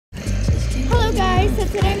so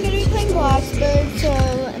today I'm going to be playing Bloxburg. So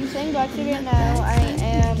I'm playing Bloxburg right now. I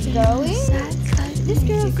am going. This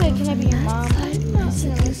girl said, can I be your mom? I'm not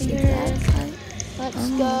going to listen to her. Let's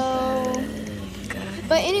go.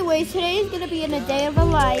 But anyway, today is going to be in a day of a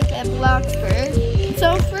life at Bloxburg.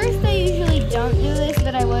 So first, I usually don't do this,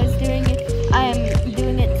 but I was doing it. I am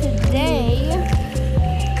doing it today.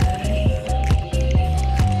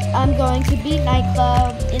 I'm going to Beat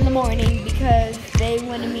Nightclub in the morning because they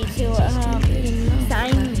wanted me to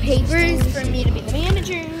sign papers for me to be the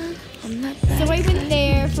manager. So I went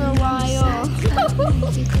there for a while.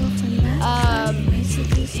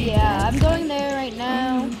 Yeah, I'm going there right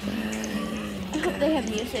now. I hope they have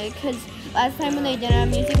music because last time when they didn't have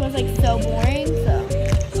music it was like so boring.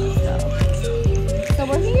 So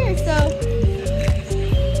we're here. So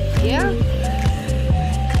yeah.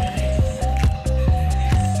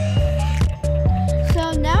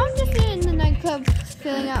 So now I'm just in the nightclub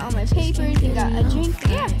filling out all my papers and got a drink.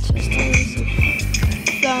 Yeah.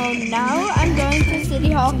 So now I'm going to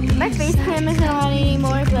City Hall. My face cam isn't on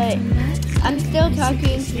anymore, but I'm still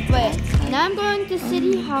talking. But now I'm going to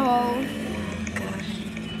City Hall.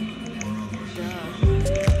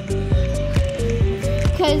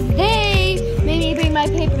 Because they made me bring my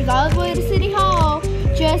papers all the way to City Hall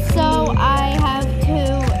just so I have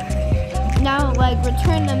to now like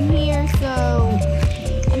return them here. So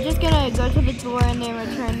I'm just gonna go to the door and then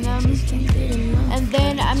return them. And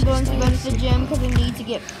then I'm going to go to the gym because I need to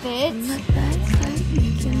get fit.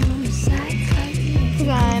 Because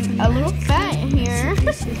I'm a little fat here.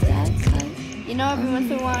 You know, every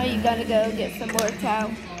once in a while you gotta go get some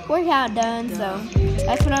workout done. So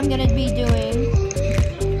that's what I'm gonna be doing.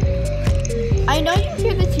 I know you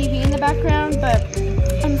hear the TV in the background, but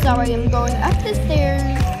I'm sorry, I'm going up the stairs.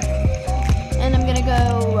 And I'm gonna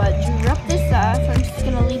go drop this off. I'm just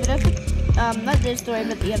gonna leave it at the, not this door,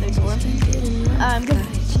 but the other door.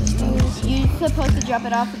 Because you're supposed to drop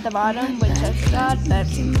it off at the bottom, which I forgot, but,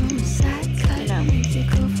 you know.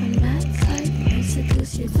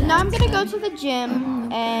 So now I'm gonna go to the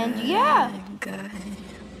gym, and yeah.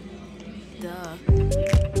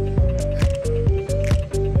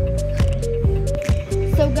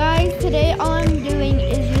 So guys, today all I'm doing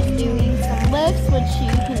is just doing some lifts, which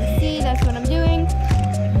you can see, that's what I'm doing.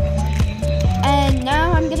 And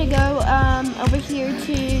now I'm gonna go over here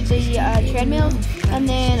to the treadmill, and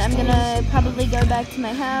then I'm gonna probably go back to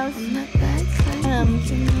my house.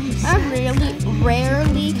 I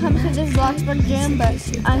rarely come to this Bloxburg gym, but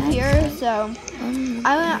I'm here, so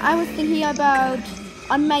I was thinking about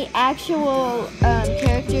on my actual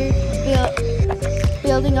character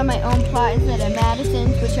building on my own plot instead of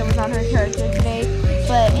Madison's, which I was on her character today.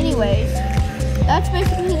 But anyways, that's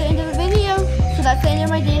basically the end of the video. So that's the end of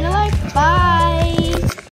my day in the life. Bye!